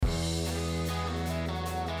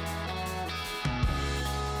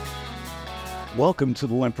Welcome to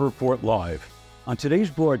the Lemper Report Live. On today's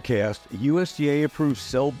broadcast, USDA-approved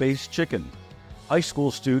cell-based chicken, high school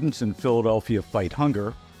students in Philadelphia fight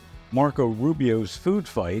hunger, Marco Rubio's food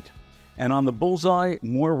fight, and on the bullseye,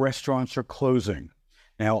 more restaurants are closing.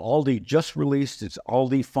 Now, Aldi just released its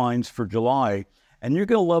Aldi finds for July, and you're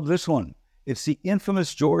going to love this one. It's the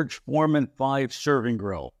infamous George Foreman 5-serving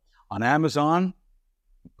grill. On Amazon,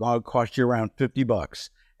 it'll cost you around $50.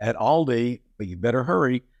 At Aldi, but you better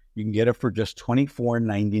hurry, you can get it for just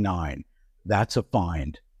 $24.99. That's a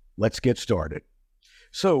find. Let's get started.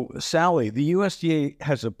 So, Sally, the USDA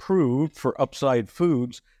has approved for Upside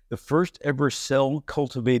Foods the first ever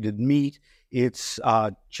cell-cultivated meat. It's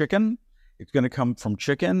chicken. It's going to come from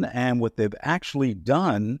chicken. And what they've actually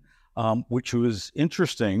done, which was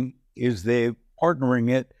interesting, is they're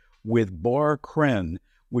partnering it with Bar Kren,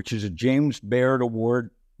 which is a James Baird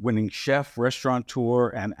Award-winning chef, restaurateur,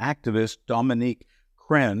 and activist, Dominique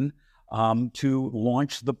Kren, to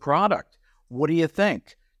launch the product. What do you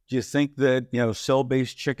think? Do you think that,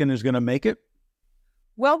 cell-based chicken is going to make it?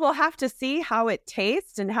 Well, we'll have to see how it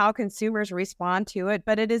tastes and how consumers respond to it,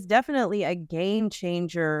 but it is definitely a game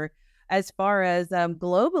changer as far as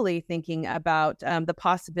globally thinking about the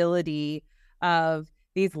possibility of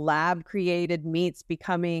these lab-created meats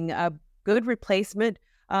becoming a good replacement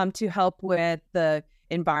to help with the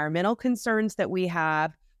environmental concerns that we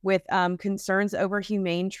have, with concerns over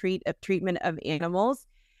humane treatment of animals.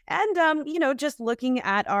 And, just looking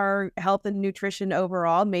at our health and nutrition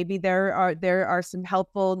overall, maybe there are some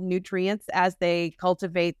helpful nutrients as they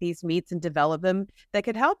cultivate these meats and develop them that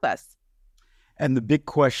could help us. And the big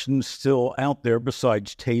question still out there,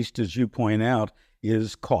 besides taste, as you point out,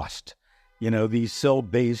 is cost. These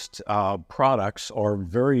cell-based products are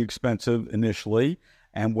very expensive initially,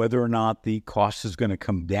 and whether or not the cost is going to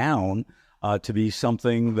come down to be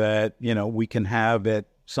something that, we can have at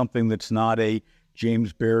something that's not a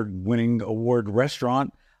James Baird winning award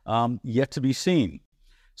restaurant, yet to be seen.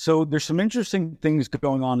 So there's some interesting things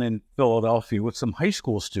going on in Philadelphia with some high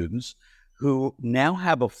school students who now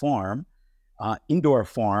have a farm, indoor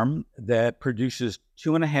farm, that produces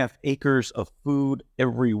 2.5 acres of food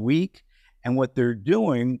every week. And what they're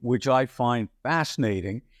doing, which I find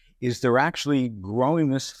fascinating, is they're actually growing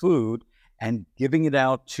this food and giving it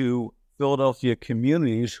out to Philadelphia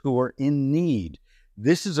communities who are in need.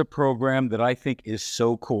 This is a program that I think is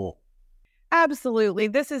so cool. Absolutely.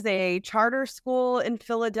 This is a charter school in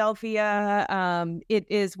Philadelphia. It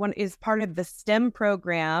is part of the STEM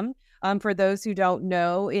program. For those who don't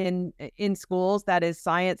know, in schools, that is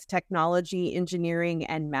science, technology, engineering,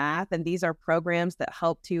 and math. And these are programs that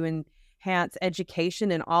help to enhance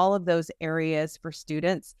education in all of those areas for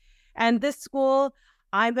students. And this school,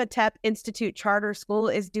 Imhotep Institute Charter School,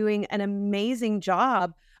 is doing an amazing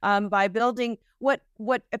job by building what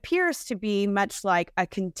appears to be much like a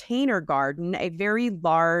container garden, a very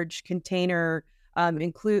large container,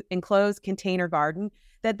 enclosed container garden,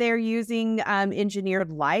 that they're using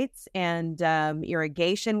engineered lights and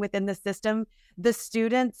irrigation within the system. The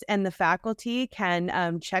students and the faculty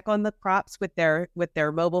can check on the crops with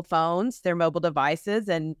their mobile phones, their mobile devices,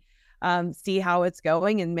 and see how it's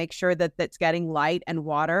going and make sure that that's getting light and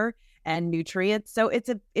water and nutrients. So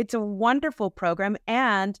it's a wonderful program.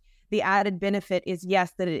 And the added benefit is,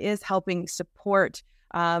 yes, that it is helping support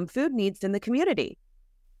food needs in the community.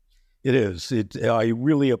 It is. I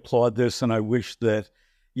really applaud this, and I wish that,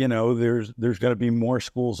 there's going to be more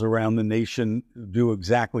schools around the nation do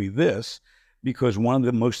exactly this, because one of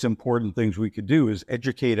the most important things we could do is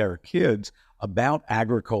educate our kids about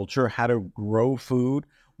agriculture, how to grow food,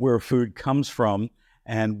 where food comes from,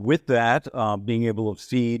 and with that, being able to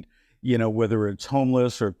feed, whether it's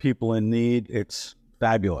homeless or people in need, it's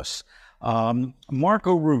fabulous.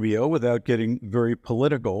 Marco Rubio, without getting very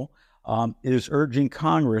political, is urging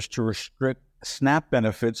Congress to restrict SNAP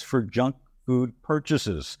benefits for junk food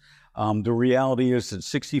purchases. The reality is that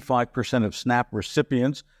 65% of SNAP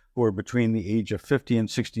recipients who are between the age of 50 and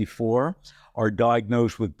 64 are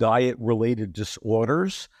diagnosed with diet-related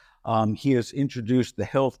disorders. He has introduced the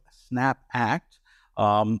Health SNAP Act,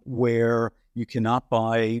 where you cannot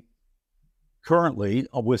buy, currently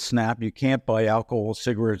with SNAP, you can't buy alcohol,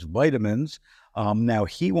 cigarettes, vitamins. Now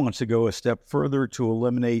he wants to go a step further to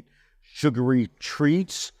eliminate sugary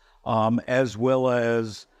treats, as well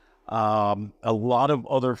as a lot of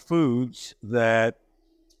other foods that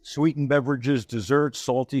sweetened beverages, desserts,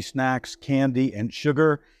 salty snacks, candy, and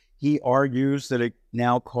sugar. He argues that it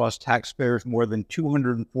now costs taxpayers more than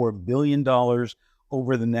 $204 billion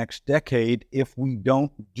over the next decade if we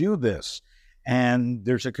don't do this. And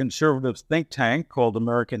there's a conservative think tank called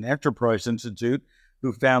American Enterprise Institute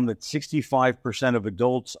who found that 65% of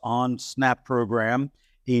adults on SNAP program,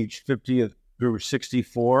 aged 50 through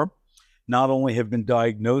 64, not only have been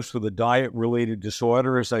diagnosed with a diet-related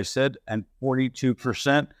disorder, as I said, and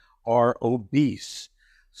 42% are obese.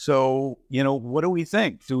 So, what do we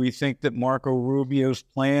think? Do we think that Marco Rubio's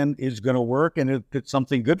plan is going to work and it's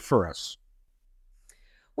something good for us?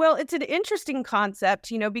 Well, it's an interesting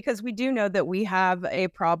concept, because we do know that we have a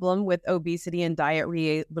problem with obesity and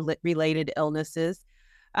diet-related illnesses.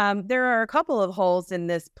 There are a couple of holes in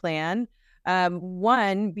this plan.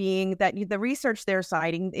 One being that the research they're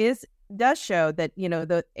citing does show that,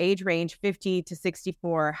 the age range 50 to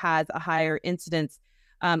 64 has a higher incidence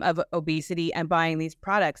of obesity and buying these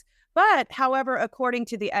products. But, however, according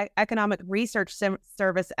to the Economic Research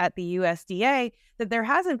Service at the USDA, that there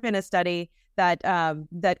hasn't been a study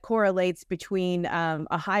that correlates between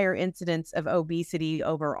a higher incidence of obesity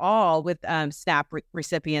overall with SNAP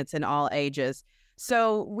recipients in all ages.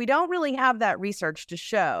 So we don't really have that research to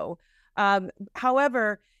show.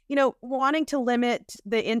 However, wanting to limit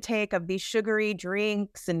the intake of these sugary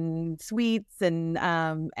drinks and sweets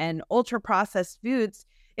and ultra-processed foods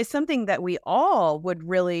is something that we all would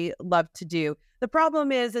really love to do. The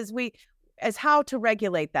problem is how to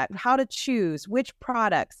regulate that, how to choose which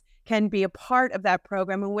products can be a part of that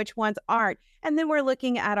program and which ones aren't. And then we're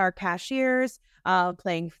looking at our cashiers,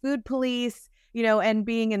 playing food police, and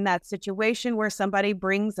being in that situation where somebody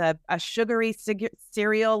brings a sugary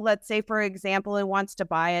cereal, let's say, for example, and wants to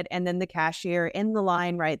buy it. And then the cashier in the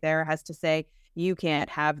line right there has to say, you can't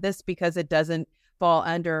have this because it doesn't fall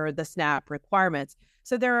under the SNAP requirements.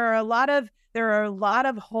 So there are a lot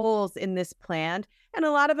of holes in this plan. And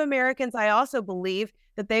a lot of Americans, I also believe,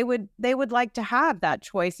 that they would like to have that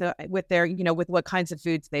choice with their, with what kinds of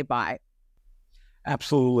foods they buy.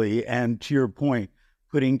 Absolutely. And to your point,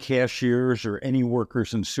 putting cashiers or any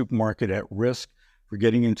workers in supermarket at risk for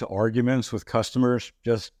getting into arguments with customers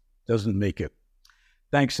just doesn't make it.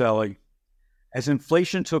 Thanks, Sally. As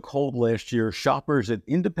inflation took hold last year, shoppers at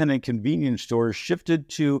independent convenience stores shifted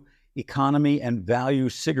to economy and value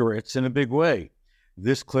cigarettes in a big way.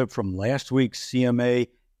 This clip from last week's CMA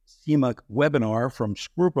webinar from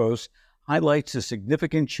Scrupos highlights a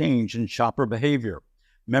significant change in shopper behavior.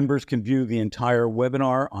 Members can view the entire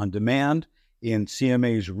webinar on demand in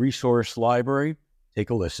CMA's resource library.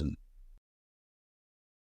 Take a listen.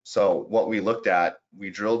 So what we looked at, we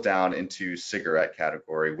drilled down into cigarette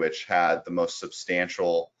category, which had the most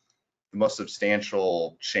substantial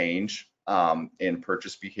change in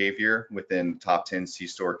purchase behavior within top 10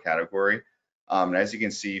 C-store category. And as you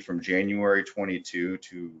can see, from January 22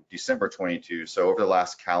 to December 22, so over the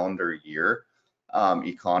last calendar year,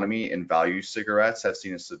 economy and value cigarettes have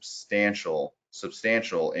seen a substantial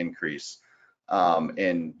increase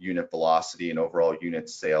in unit velocity and overall unit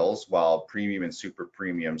sales, while premium and super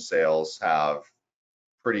premium sales have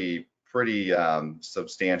pretty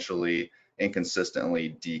substantially and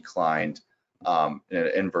consistently declined in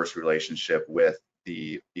an inverse relationship with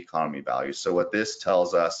the economy value. So what this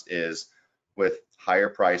tells us is, with higher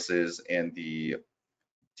prices and the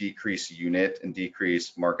decreased unit and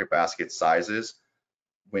decreased market basket sizes,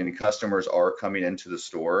 when customers are coming into the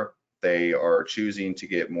store, they are choosing to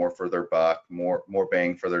get more for their buck, more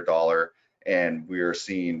bang for their dollar, and we are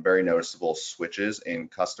seeing very noticeable switches in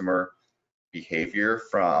customer behavior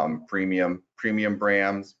from premium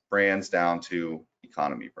brands down to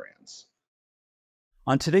economy brands.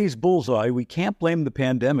 On today's Bullseye, we can't blame the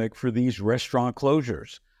pandemic for these restaurant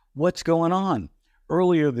closures. What's going on?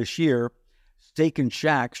 Earlier this year, Steak and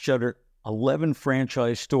Shack shuttered 11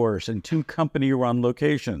 franchise stores and 2 company-run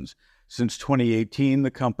locations. Since 2018,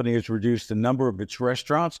 the company has reduced the number of its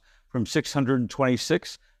restaurants from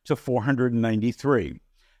 626 to 493.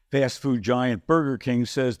 Fast food giant Burger King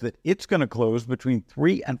says that it's going to close between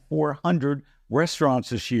 300 and 400 restaurants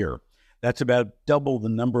this year. That's about double the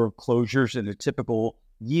number of closures in a typical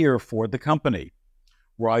year for the company.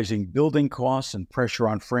 Rising building costs and pressure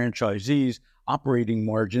on franchisees' operating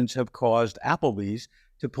margins have caused Applebee's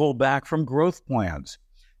to pull back from growth plans.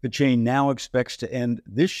 The chain now expects to end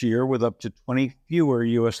this year with up to 20 fewer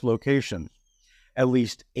U.S. locations. At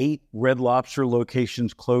least 8 Red Lobster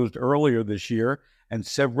locations closed earlier this year, and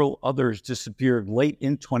several others disappeared late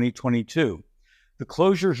in 2022. The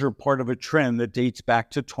closures are part of a trend that dates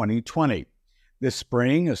back to 2020. This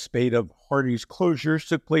spring, a spate of Hardee's closures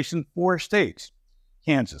took place in 4 states: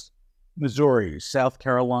 Kansas, Missouri, South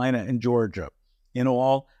Carolina, and Georgia. In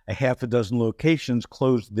all, a half a dozen locations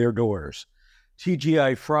closed their doors.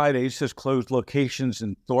 TGI Fridays has closed locations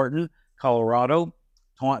in Thornton, Colorado,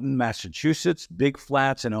 Taunton, Massachusetts, Big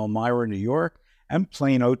Flats in Elmira, New York, and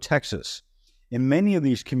Plano, Texas. In many of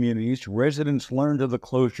these communities, residents learned of the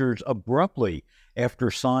closures abruptly after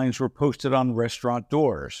signs were posted on restaurant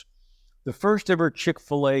doors. The first ever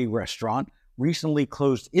Chick-fil-A restaurant recently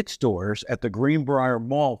closed its doors at the Greenbrier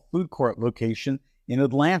Mall food court location in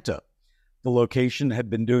Atlanta. The location had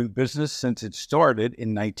been doing business since it started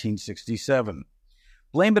in 1967.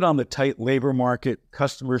 Blame it on the tight labor market,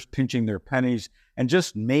 customers pinching their pennies, and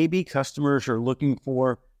just maybe customers are looking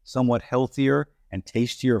for somewhat healthier and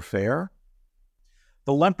tastier fare?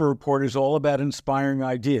 The Lemper Report is all about inspiring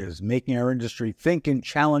ideas, making our industry think and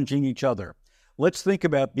challenging each other. Let's think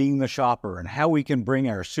about being the shopper and how we can bring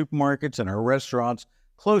our supermarkets and our restaurants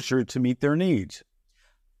closer to meet their needs.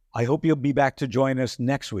 I hope you'll be back to join us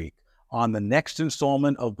next week on the next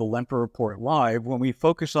installment of the Lemper Report Live, when we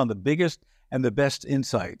focus on the biggest and the best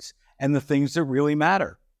insights and the things that really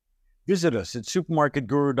matter. Visit us at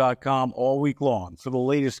supermarketguru.com all week long for the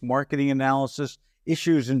latest marketing analysis,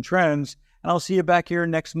 issues, and trends, and I'll see you back here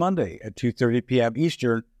next Monday at 2:30 p.m.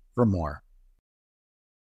 Eastern for more.